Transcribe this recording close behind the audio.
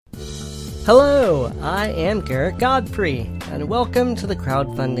Hello, I am Garrett Godfrey, and welcome to the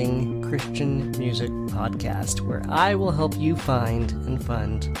Crowdfunding Christian Music Podcast, where I will help you find and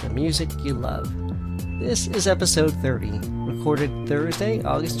fund the music you love. This is episode 30, recorded Thursday,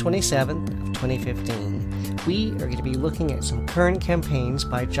 August 27th of 2015. We are going to be looking at some current campaigns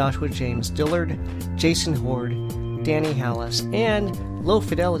by Joshua James Dillard, Jason Horde, Danny Hallis, and Low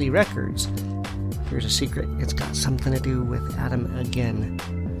Fidelity Records. Here's a secret, it's got something to do with Adam again.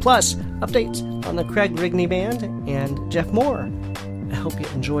 Plus, updates on the Craig Rigney Band and Jeff Moore. I hope you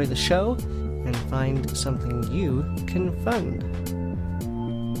enjoy the show and find something you can fund.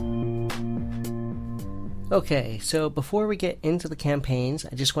 Okay, so before we get into the campaigns,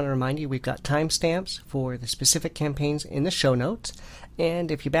 I just want to remind you we've got timestamps for the specific campaigns in the show notes. And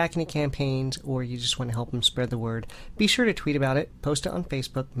if you back any campaigns or you just want to help them spread the word, be sure to tweet about it, post it on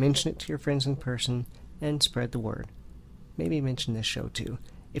Facebook, mention it to your friends in person, and spread the word. Maybe mention this show too.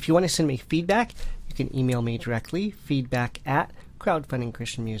 If you want to send me feedback, you can email me directly,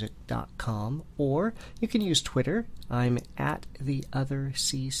 feedback@crowdfundingchristianmusic.com, or you can use Twitter. I'm at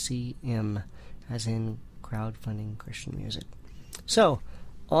 @theotherccm, as in Crowdfunding Christian Music. So,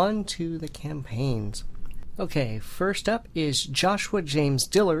 on to the campaigns. Okay, first up is Joshua James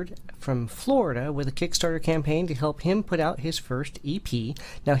Dillard from Florida with a Kickstarter campaign to help him put out his first EP.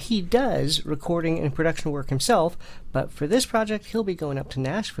 Now, he does recording and production work himself, but for this project, he'll be going up to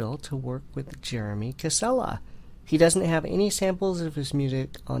Nashville to work with Jeremy Casella. He doesn't have any samples of his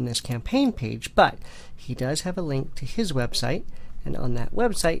music on this campaign page, but he does have a link to his website, and on that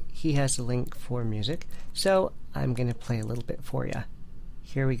website, he has a link for music, so I'm going to play a little bit for you.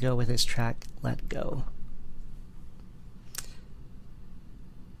 Here we go with his track, Let Go.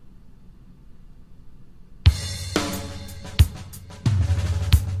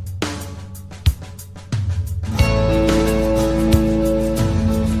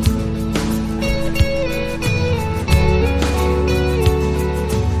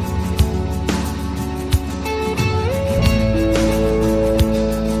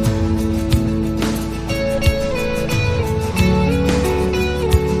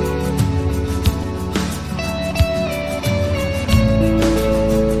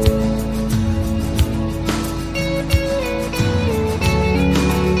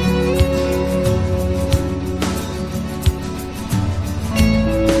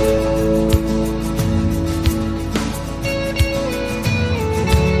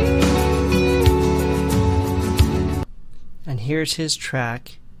 Here's his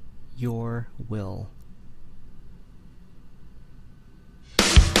track, Your Will.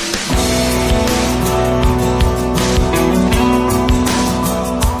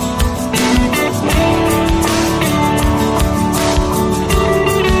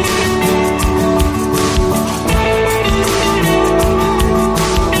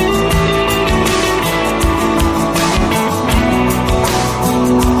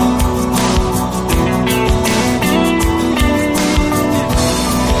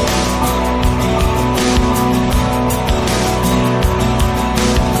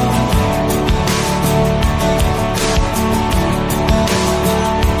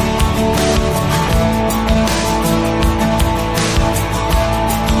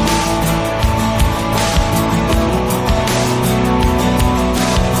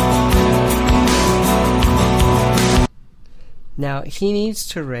 Now, he needs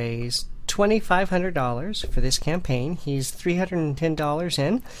to raise $2,500 for this campaign. He's $310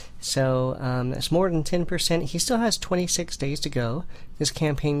 in, so that's more than 10%. He still has 26 days to go. This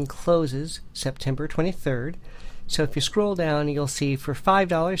campaign closes September 23rd. So if you scroll down, you'll see for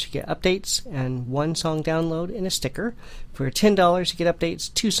 $5 you get updates and one song download and a sticker. For $10 you get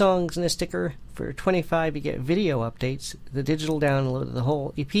updates, 2 songs and a sticker. For $25 you get video updates, the digital download of the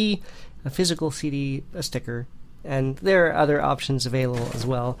whole EP, a physical CD, a sticker, and there are other options available as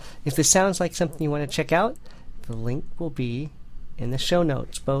well. If this sounds like something you want to check out, the link will be in the show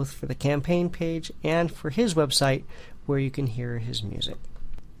notes, both for the campaign page and for his website where you can hear his music.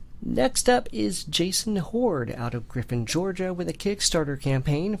 Next up is Jason Horde out of Griffin, Georgia with a Kickstarter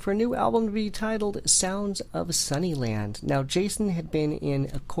campaign for a new album to be titled Sounds of Sunnyland. Now, Jason had been in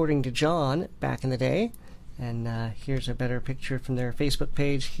According to John back in the day, and here's a better picture from their Facebook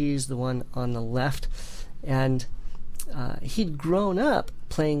page. He's the one on the left. And he'd grown up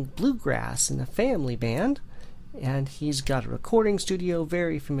playing bluegrass in a family band, and he's got a recording studio,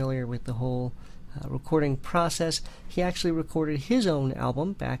 very familiar with the whole recording process. He actually recorded his own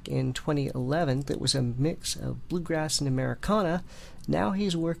album back in 2011 that was a mix of bluegrass and Americana. Now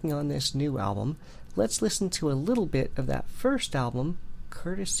he's working on this new album. Let's listen to a little bit of that first album,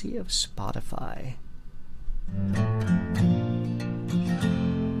 courtesy of Spotify.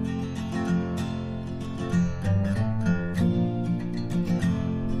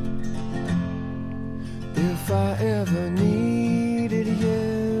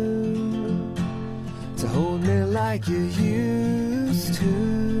 used to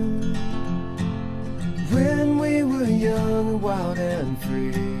when we were young, wild and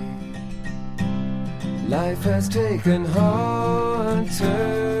free. Life has taken hard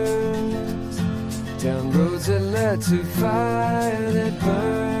turns, down roads that led to fire that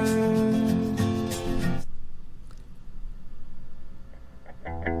burned.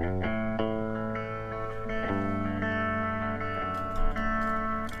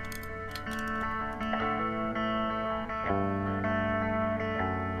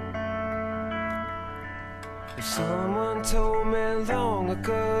 If someone told me long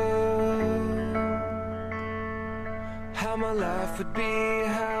ago how my life would be,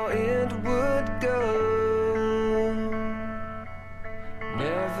 how it would go,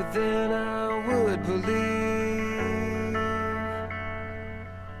 never then I would believe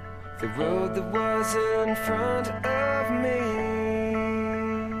the road that was in front of me.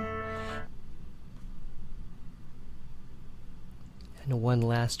 And one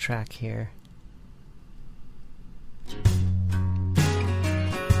last track here.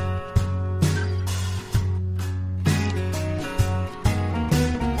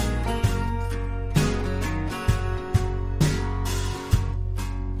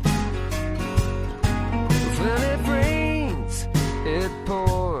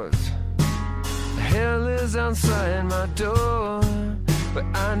 Outside my door, but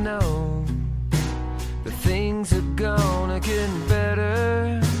I know that things are gonna get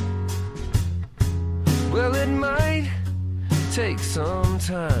better. Well, it might take some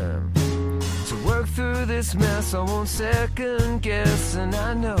time to work through this mess. I won't second guess, and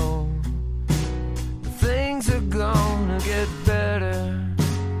I know things are gonna get better.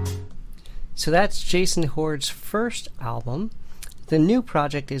 So that's Jason Hoard's first album. The new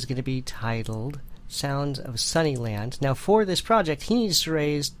project is going to be titled Sounds of Sunnyland. Now, for this project, he needs to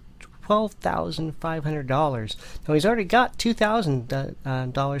raise $12,500. Now, he's already got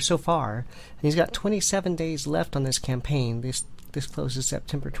 $2,000 so far, and he's got 27 days left on this campaign. This closes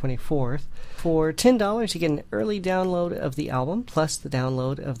September 24th. For $10, you get an early download of the album, plus the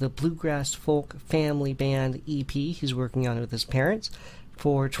download of the Bluegrass Folk Family Band EP he's working on with his parents.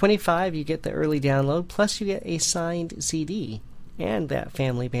 For $25, you get the early download, plus you get a signed CD and that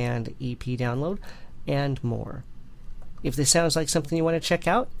Family Band EP download, and more. If this sounds like something you want to check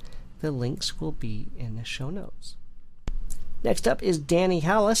out, the links will be in the show notes. Next up is Danny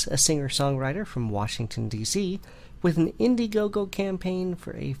Hallis, a singer-songwriter from Washington, D.C., with an Indiegogo campaign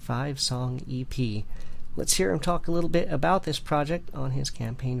for a 5-song EP. Let's hear him talk a little bit about this project on his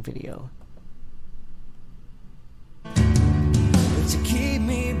campaign video. Would you keep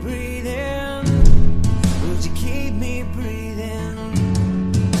me breathing? Would you keep me breathing?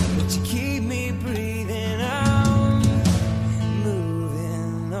 Would you keep me breathing? I'm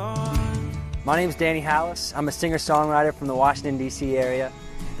moving on. My name is Danny Hallis. I'm a singer-songwriter from the Washington, D.C. area,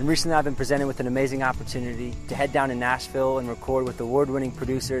 and recently I've been presented with an amazing opportunity to head down to Nashville and record with award-winning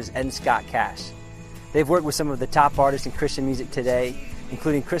producers Ed and Scott Cash. They've worked with some of the top artists in Christian music today,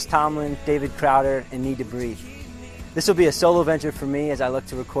 including Chris Tomlin, David Crowder, and Need to Breathe. This will be a solo venture for me as I look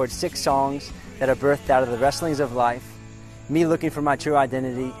to record 6 songs that are birthed out of the wrestlings of life, me looking for my true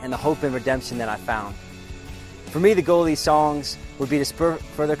identity, and the hope and redemption that I found. For me, the goal of these songs would be to spur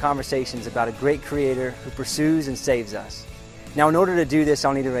further conversations about a great creator who pursues and saves us. Now, in order to do this,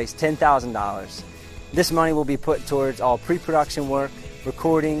 I'll need to raise $10,000. This money will be put towards all pre-production work,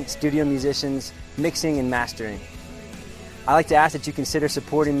 recording, studio musicians, mixing, and mastering. I'd like to ask that you consider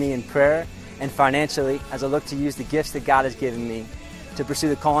supporting me in prayer and financially as I look to use the gifts that God has given me to pursue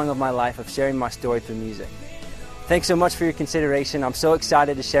the calling of my life of sharing my story through music. Thanks so much for your consideration. I'm so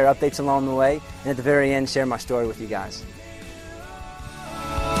excited to share updates along the way, and at the very end, share my story with you guys.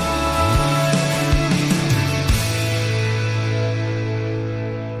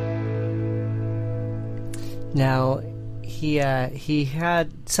 Now, he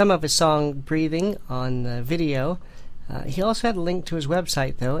had some of his song Breathing on the video. He also had a link to his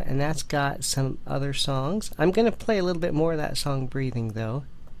website, though, and that's got some other songs. I'm going to play a little bit more of that song Breathing, though.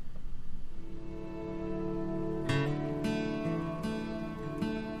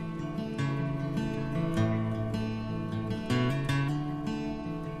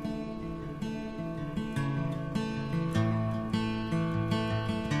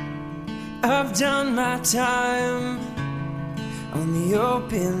 I've done my time on the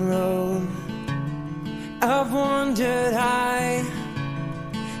open road. I've wandered high,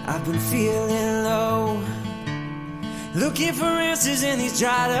 I've been feeling low, looking for answers in these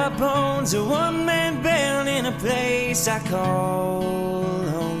dried up bones. A one-man band in a place I call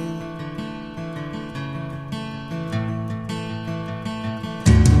home.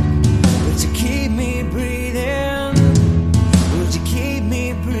 Would you keep me breathing? Would you keep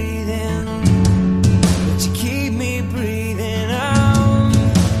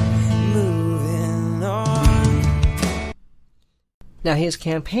Now, his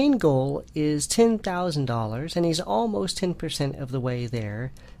campaign goal is $10,000, and he's almost 10% of the way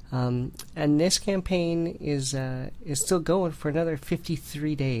there. And this campaign is still going for another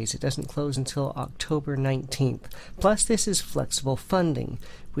 53 days. It doesn't close until October 19th. Plus, this is flexible funding,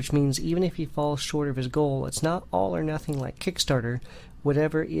 which means even if he falls short of his goal, it's not all or nothing like Kickstarter.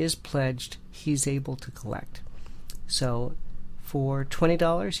 Whatever is pledged, he's able to collect. So, for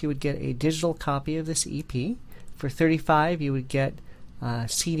 $20, you would get a digital copy of this EP. For $35, you would get a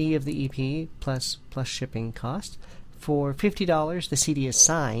CD of the EP plus shipping cost. For $50, the CD is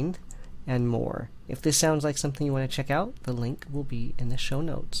signed, and more. If this sounds like something you want to check out, the link will be in the show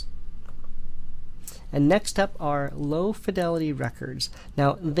notes. And next up are Low Fidelity Records.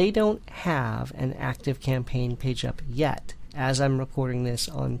 Now, they don't have an active campaign page up yet, as I'm recording this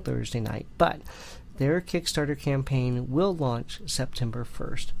on Thursday night, but their Kickstarter campaign will launch September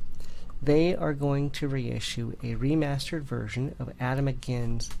 1st. They are going to reissue a remastered version of Adam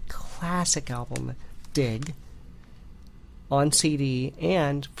Again's classic album, Dig, on CD,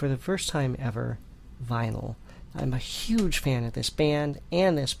 and for the first time ever, vinyl. I'm a huge fan of this band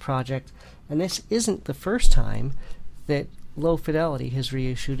and this project, and this isn't the first time that Low Fidelity has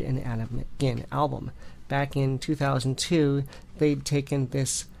reissued an Adam Again album. Back in 2002, they'd taken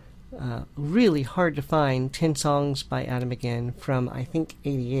this really hard to find 10 songs by Adam Again from, I think,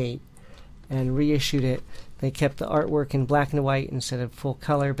 88, and reissued it. They kept the artwork in black and white instead of full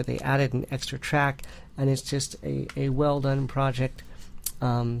color, but they added an extra track, and it's just a well-done project.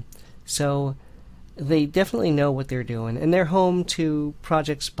 So they definitely know what they're doing, and they're home to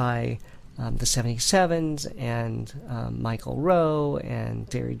projects by the 77s and Michael Rowe and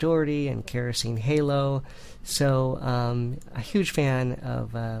Derry Doherty and Kerosene Halo. So a huge fan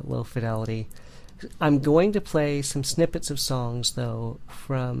of Low Fidelity. I'm going to play some snippets of songs, though,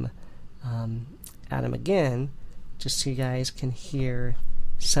 from Adam Again, just so you guys can hear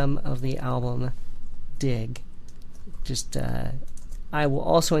some of the album Dig. Just I will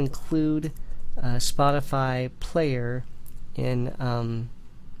also include a Spotify player in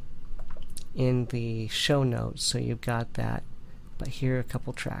the show notes, so you've got that. But here are a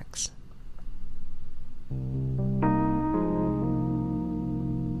couple tracks.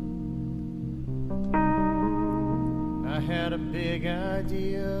 I had a big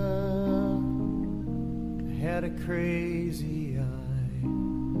idea, I had a crazy eye,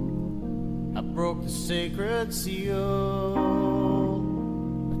 I broke the sacred seal,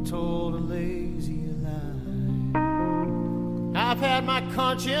 I told a lazy lie. I've had my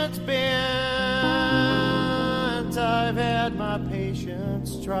conscience bent, I've had my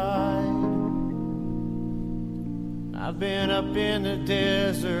patience tried. I've been up in the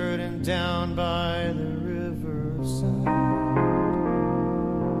desert and down by the riverside.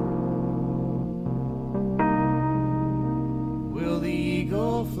 Will the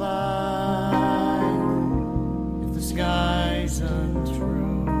eagle fly if the sky's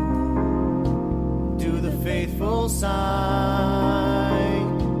untrue? Do the faithful sigh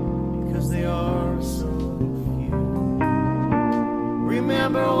because they are so few?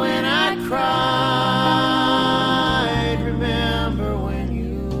 Remember when I cried, remember when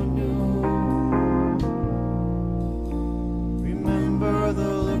you knew, remember the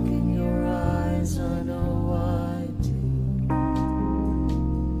look in your eyes, I know I do.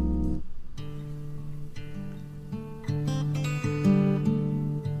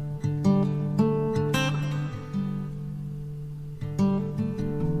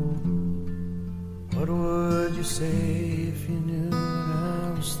 What would you say if you knew what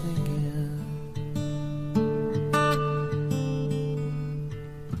I was thinking?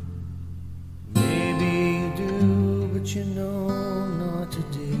 Maybe you do, but you know not to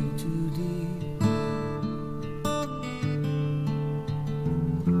dig too deep.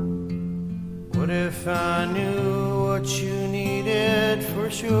 What if I knew what you needed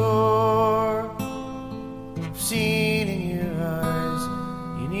for sure? I've seen in your eyes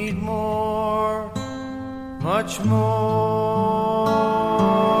you need more, much more,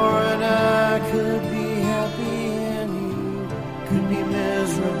 and I could be happy and you could be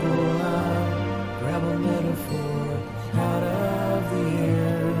miserable. I'll grab a metaphor out of the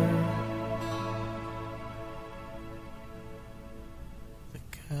air. The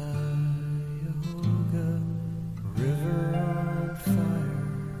Cuyahoga River on fire.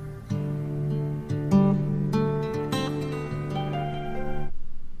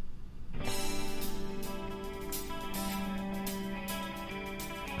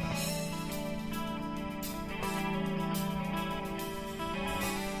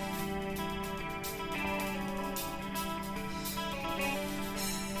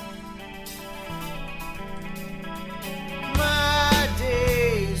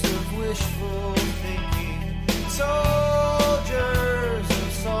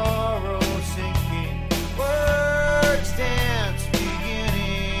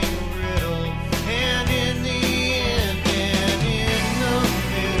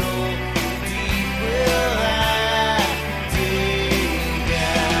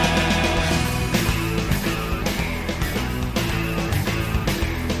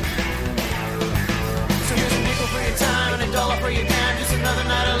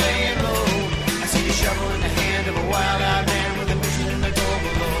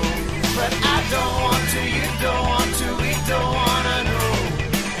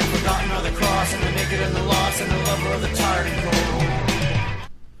 for the tardy cold.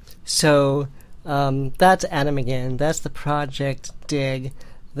 So that's Adam again. That's the Project Dig.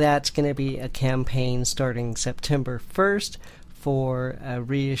 That's going to be a campaign starting September 1st for a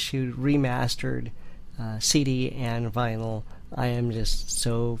reissued, remastered CD and vinyl. I am just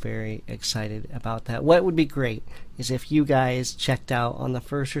so very excited about that. What would be great is if you guys checked out on the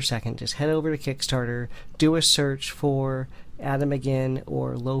 1st or 2nd, just head over to Kickstarter, do a search for Adam Again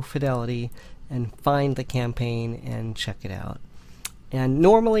or Low Fidelity, and find the campaign and check it out. And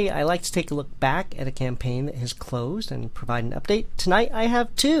normally I like to take a look back at a campaign that has closed and provide an update. Tonight I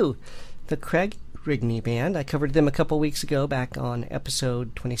have two. The Craig Rigney Band, I covered them a couple weeks ago back on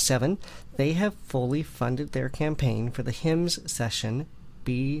episode 27. They have fully funded their campaign for the hymns session,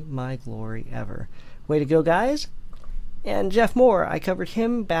 Be My Glory Ever. Way to go, guys! And Jeff Moore, I covered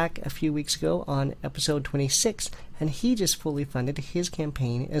him back a few weeks ago on episode 26, and he just fully funded his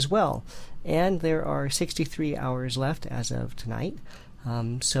campaign as well. And there are 63 hours left as of tonight.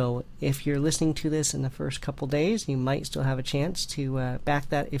 So if you're listening to this in the first couple days, you might still have a chance to back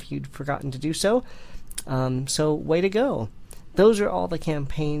that if you'd forgotten to do so. So way to go. Those are all the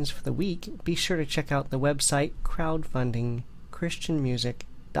campaigns for the week. Be sure to check out the website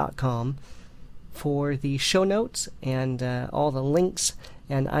crowdfundingchristianmusic.com for the show notes and all the links.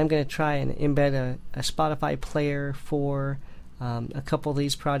 And I'm going to try and embed a Spotify player for a couple of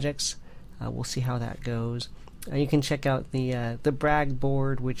these projects. We'll see how that goes. You can check out the brag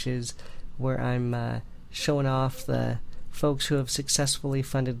board, which is where I'm showing off the folks who have successfully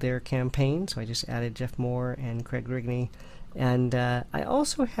funded their campaign. So I just added Jeff Moore and Craig Rigney. And I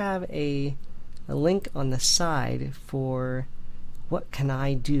also have a link on the side for what can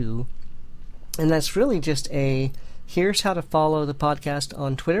I do. And that's really just here's how to follow the podcast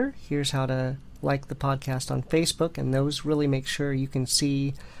on Twitter. Here's how to like the podcast on Facebook. And those really make sure you can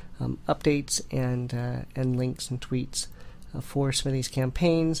see updates and links and tweets for some of these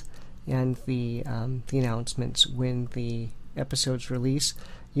campaigns and the announcements when the episodes release.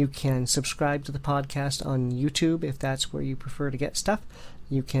 You can subscribe to the podcast on YouTube if that's where you prefer to get stuff.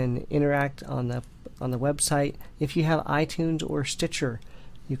 You can interact on the website. If you have iTunes or Stitcher,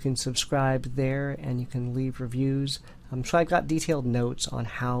 you can subscribe there and you can leave reviews. So I've got detailed notes on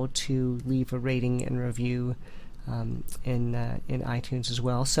how to leave a rating and review in iTunes as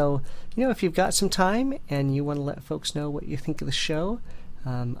well. So, if you've got some time and you want to let folks know what you think of the show,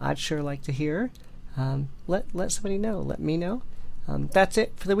 I'd sure like to hear. Let somebody know. Let me know. That's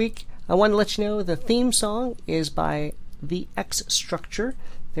it for the week. I want to let you know the theme song is by The X Structure.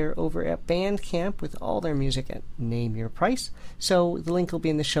 They're over at Bandcamp with all their music at Name Your Price. So the link will be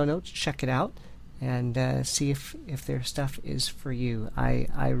in the show notes. Check it out and see if their stuff is for you.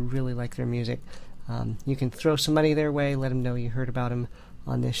 I really like their music. You can throw some money their way, let them know you heard about them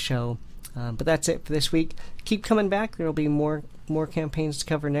on this show. But that's it for this week. Keep coming back. There will be more campaigns to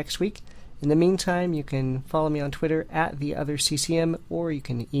cover next week. In the meantime, you can follow me on Twitter at TheOtherCCM, or you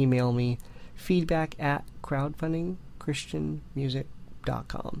can email me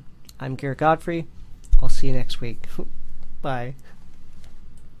feedback@crowdfundingchristianmusic.com. I'm Garrett Godfrey. I'll see you next week. Bye.